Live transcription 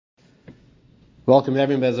Welcome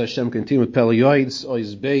everyone, Bez Hashem. Continue with Pele Yoetz,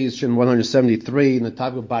 Ois Beis, Shin 173, in the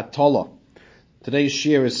topic of Batala. Today's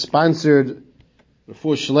share is sponsored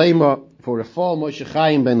for Shlema, for Rafal Moshe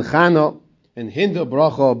Chaim ben Chana, and Hinda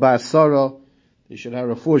Bracha Basara. They should have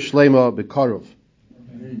Rafal Shlema Bekarov.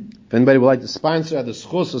 If anybody would like to sponsor, have the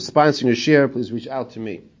schus of sponsoring a share, please reach out to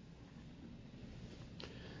me.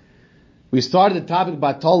 We started the topic of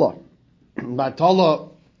Batala. Batala,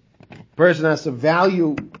 person has to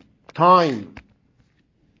value time.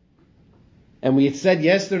 And we had said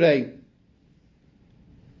yesterday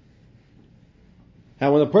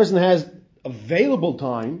how when a person has available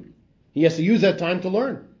time, he has to use that time to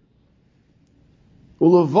learn. The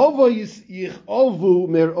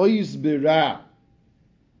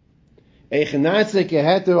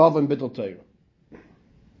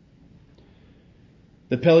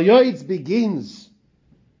Pele Yoetz begins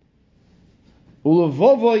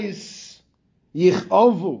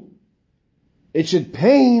it should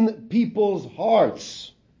pain people's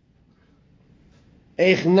hearts.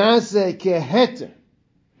 There's an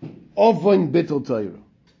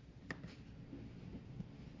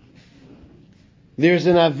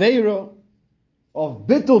aveira of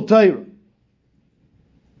bittul Torah,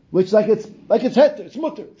 which it's heter, it's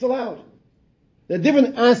mutter, it's allowed. There are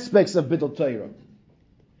different aspects of bittul Torah.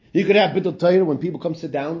 You could have bittul Torah when people come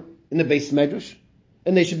sit down in the Beis Medrash,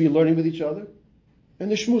 and they should be learning with each other, and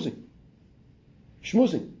they're schmoozing.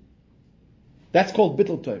 That's called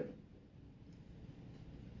bittul Torah.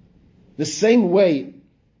 The same way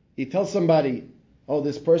he tells somebody, oh,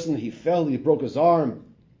 this person, he fell, he broke his arm,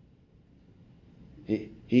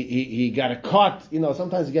 he got a cut,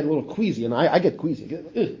 sometimes you get a little queasy, I get queasy,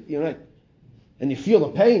 right? And you feel the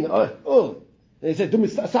pain, And he said,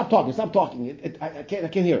 stop talking, I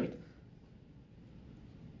can't hear it.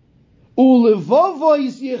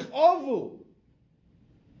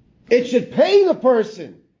 It should pain a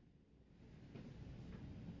person.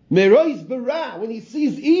 Merois bara, when he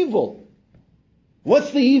sees evil.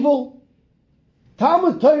 What's the evil?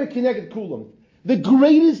 Talmud Torah kineged kulam. The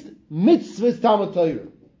greatest mitzvah is Talmud Torah.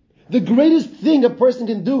 The greatest thing a person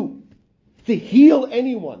can do to heal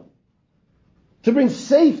anyone, to bring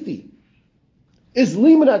safety, is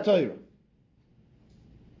limud Torah.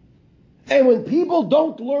 And when people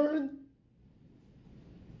don't learn,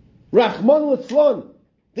 Rahman litzlan,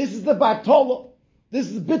 this is the Batala. This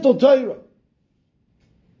is bittul Torah.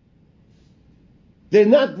 They're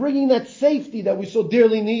not bringing that safety that we so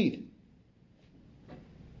dearly need.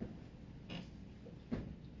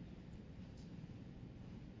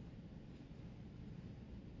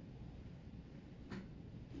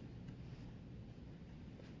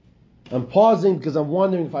 I'm pausing because I'm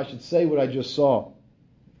wondering if I should say what I just saw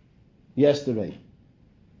yesterday.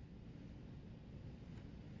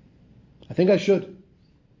 I think I should.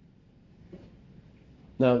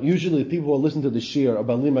 Now, usually people who listen to the shir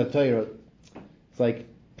about limud Torah, it's like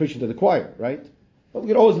preaching to the choir, right? But we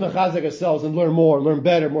can always mechazek ourselves and learn more, learn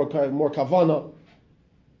better, more kavana,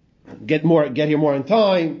 get here more in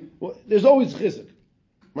time. Well, there's always chizuk.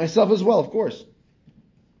 Myself as well, of course.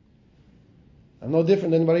 I'm no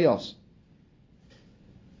different than anybody else.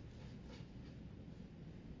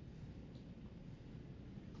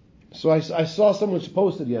 So I saw someone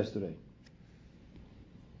posted yesterday.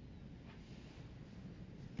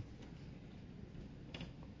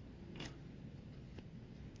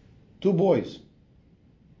 Two boys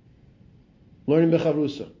learning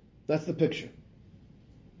bechavrusa. That's the picture.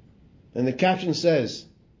 And the caption says,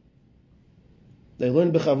 they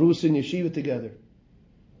learned bechavrusa in yeshiva together.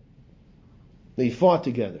 They fought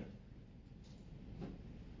together.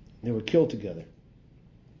 They were killed together.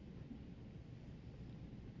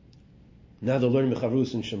 Now they're learning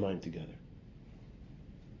bechavrusa in Shemaim together.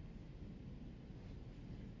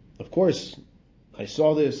 Of course, I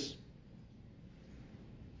saw this.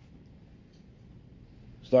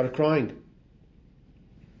 Started crying.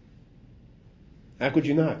 How could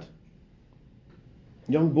you not?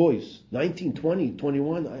 Young boys, 19, 20,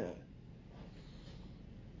 21.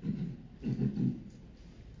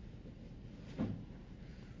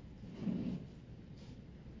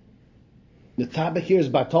 The topic here is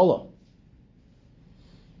Batala.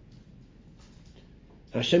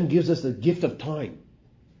 Hashem gives us the gift of time.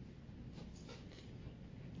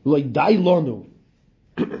 Like dailonu.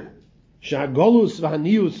 Shagolus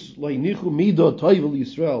v'hanius loinichu mido toivel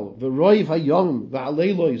Yisrael v'roiv hayom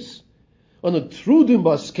v'aleilois on a trudim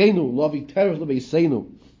baskenu lovi teref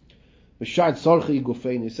lebeisenu v'shad sarchi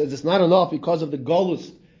gufeinu. He says it's not enough because of the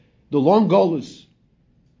golus, the long golus.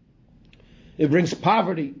 It brings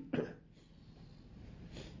poverty,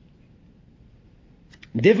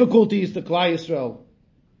 difficulties to Klal Yisrael.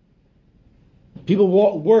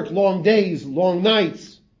 People work long days, long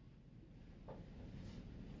nights,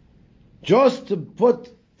 just to put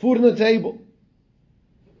food on the table.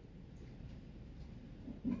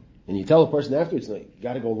 And you tell a person afterwards, you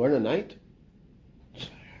got to go learn at night?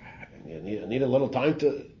 I need a little time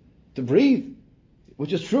to breathe,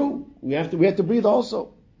 which is true. We have to breathe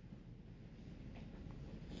also.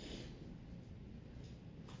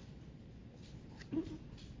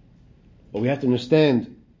 But we have to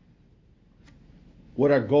understand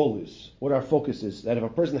what our goal is, what our focus is. That if a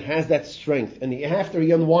person has that strength, and after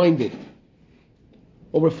he unwind it,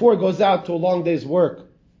 or before he goes out to a long day's work,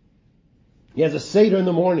 he has a Seder in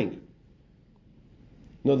the morning.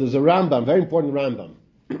 There's a Rambam, very important Rambam.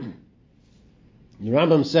 The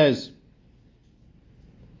Rambam says,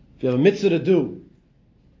 if you have a mitzvah to do,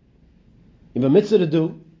 there's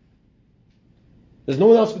no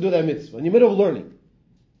one else can do that mitzvah. In the middle of learning.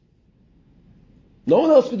 No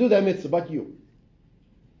one else can do that mitzvah but you.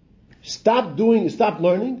 Stop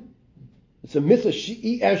learning. It's a mitzvah,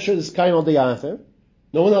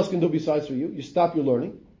 no one else can do besides for you. You stop your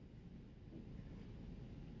learning.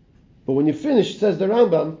 But when you finish, says the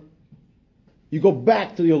Rambam, you go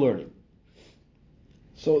back to your learning.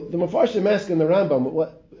 So the Mefarshim ask in the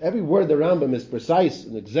Rambam, every word of the Rambam is precise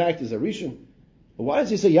and exact as a Rishon. But why does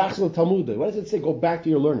he say Yachzil Talmud? Why does it say go back to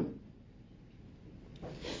your learning?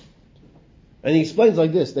 And he explains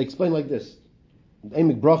like this. They explain like this.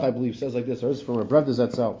 Amy Broch, I believe, says like this. Or it's from a brother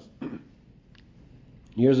Zatzel.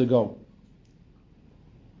 Years ago.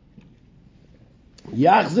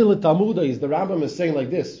 Yachzil Talmuda is the Rambam is saying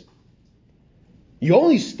like this. You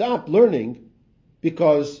only stop learning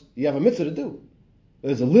because you have a mitzvah to do.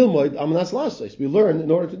 There's a lilmoid amanas lasos. We learn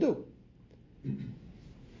in order to do.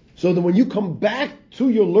 So that when you come back to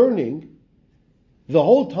your learning, the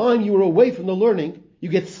whole time you were away from the learning, you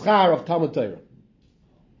get schar of Talmud Torah.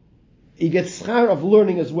 You get schar of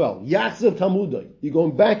learning as well. Yachzil Talmudai. You're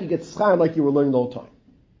going back, you get schar like you were learning the whole time.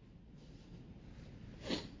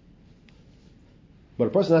 But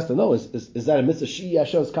a person has to know, is that a mitzvah Shi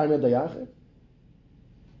Yashos Kaimel Dayacher?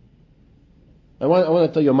 I want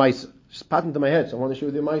to tell you a Maisa. Just popped into my head, so I want to share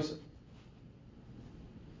with you a Maisa.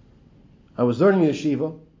 I was learning in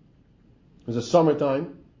yeshiva. It was a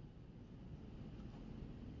summertime.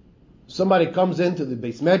 Somebody comes into the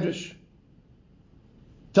Beis Medrash,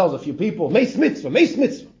 tells a few people, Meis Mitzvah.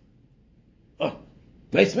 Oh,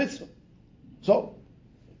 Meis Mitzvah. So,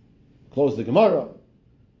 closed the Gemara,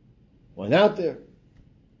 went out there.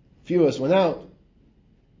 A few of us went out.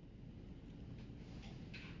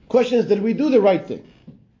 Question is, did we do the right thing?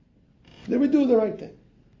 Did we do the right thing?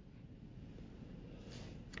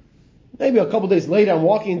 Maybe a couple days later, I'm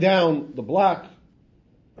walking down the block,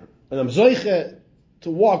 and I'm zoiche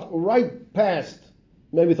to walk right past,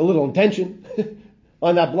 maybe with a little intention,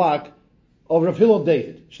 on that block, of Rav Hillel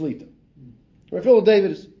David, Shlita. Rav Hillel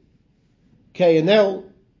David is K&L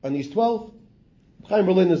on East 12th. Chaim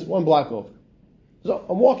Berlin is one block over. So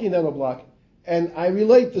I'm walking down the block, and I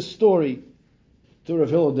relate the story to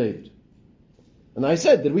Rav Hillel David. And I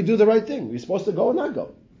said, did we do the right thing? We're supposed to go or not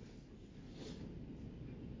go?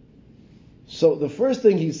 So the first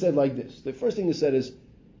thing he said like this. The first thing he said is,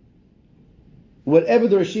 whatever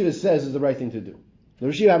the Rashiva says is the right thing to do. The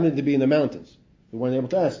Rashiva happened to be in the mountains. We weren't able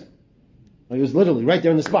to ask him. He was literally right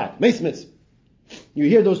there on the spot. Meis Mitzvah. You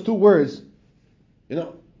hear those two words, you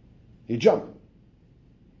jump.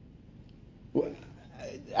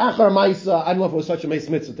 Achar Maisa, I don't know if it was such a Meis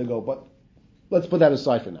Mitzvah to go, but let's put that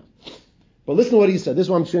aside for now. But listen to what he said. This is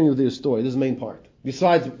what I'm sharing with you the story. This is the main part.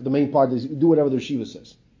 Besides the main part is do whatever the Shiva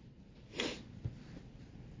says.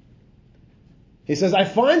 He says, I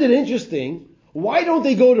find it interesting. Why don't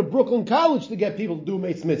they go to Brooklyn College to get people to do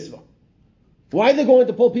Meis Mitzvah? Why are they going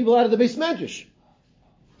to pull people out of the Beis Medrash?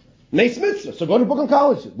 Meis Mitzvah. So go to Brooklyn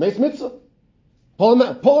College. Meis Mitzvah. Pull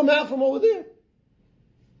them out from over there.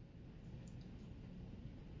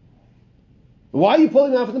 Why are you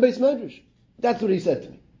pulling out from the Beis Medrash? That's what he said to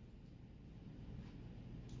me.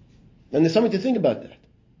 And there's something to think about that.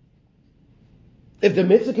 If the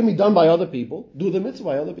mitzvah can be done by other people, do the mitzvah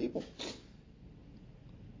by other people.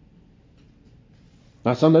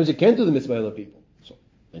 Now sometimes you can't do the mitzvah by other people. So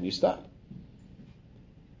then you stop.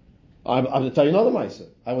 I'm going to tell you another ma'aseh.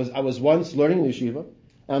 I was once learning in yeshiva,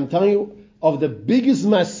 and I'm telling you, of the biggest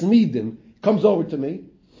masmidim comes over to me.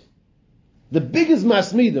 The biggest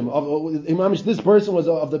masmidim of Imamish, this person was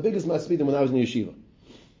of the biggest masmidim when I was in yeshiva.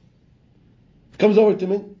 Comes over to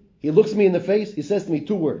me. He looks me in the face. He says to me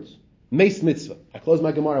two words: Meis Mitzvah. I closed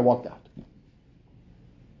my Gemara. I walked out.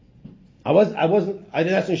 I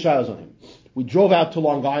didn't ask any shilas on him. We drove out to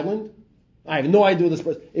Long Island. I have no idea this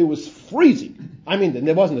person. It was freezing. I mean,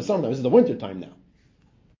 it wasn't the summertime. This is the winter time now.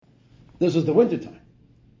 This was the winter time.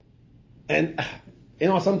 And,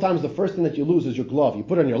 sometimes the first thing that you lose is your glove. You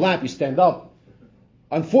put it on your lap, you stand up.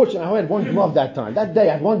 Unfortunately, I had one glove that time. That day,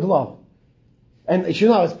 I had one glove. And,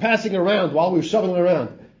 I was passing around while we were shoveling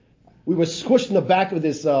around. We were squished in the back of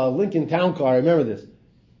this Lincoln Town Car. I remember this.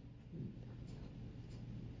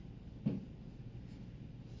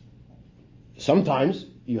 Sometimes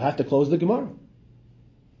you have to close the Gemara.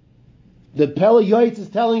 The Pele Yoetz is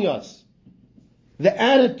telling us the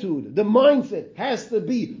attitude, the mindset has to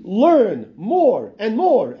be learn more and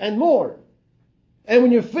more and more. And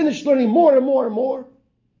when you're finished learning more and more and more,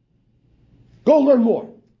 go learn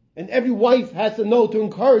more. And every wife has to know to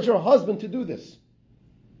encourage her husband to do this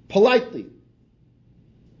politely.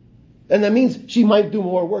 And that means she might do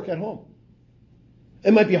more work at home.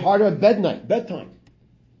 It might be harder at bedtime.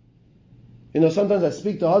 Sometimes I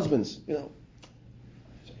speak to husbands,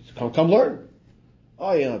 come learn.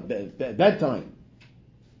 Oh, bedtime.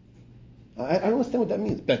 I don't understand what that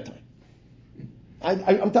means, bedtime.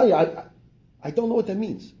 I'm telling you, I don't know what that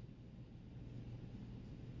means.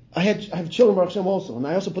 I have children, Baruch Hashem, also, and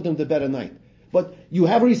I also put them to bed at night. But you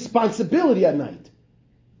have a responsibility at night.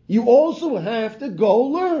 You also have to go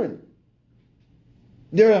learn.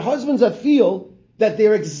 There are husbands that feel that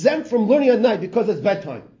they're exempt from learning at night because it's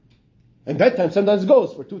bedtime. And bedtime sometimes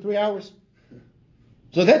goes for 2-3 hours.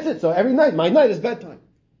 So that's it. So every night, my night is bedtime.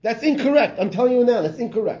 That's incorrect. I'm telling you now, that's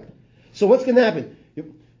incorrect. So what's going to happen?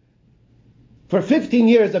 For 15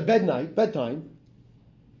 years of bedtime,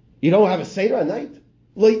 you don't have a Seder at night?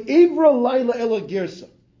 Le'ivra laila ela girsa.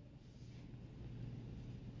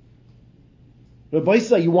 Rabbi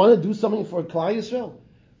say, you want to do something for Klal Yisrael?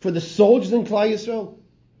 For the soldiers in Klal Yisrael?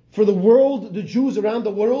 For the world, the Jews around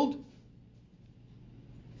the world?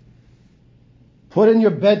 Put in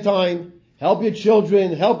your bedtime, help your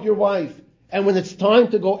children, help your wife. And when it's time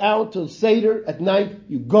to go out to Seder at night,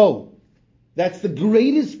 you go. That's the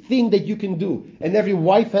greatest thing that you can do. And every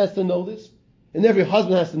wife has to know this. And every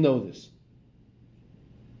husband has to know this.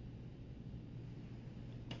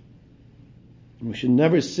 We should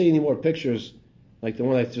never see any more pictures like the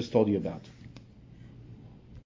one I just told you about.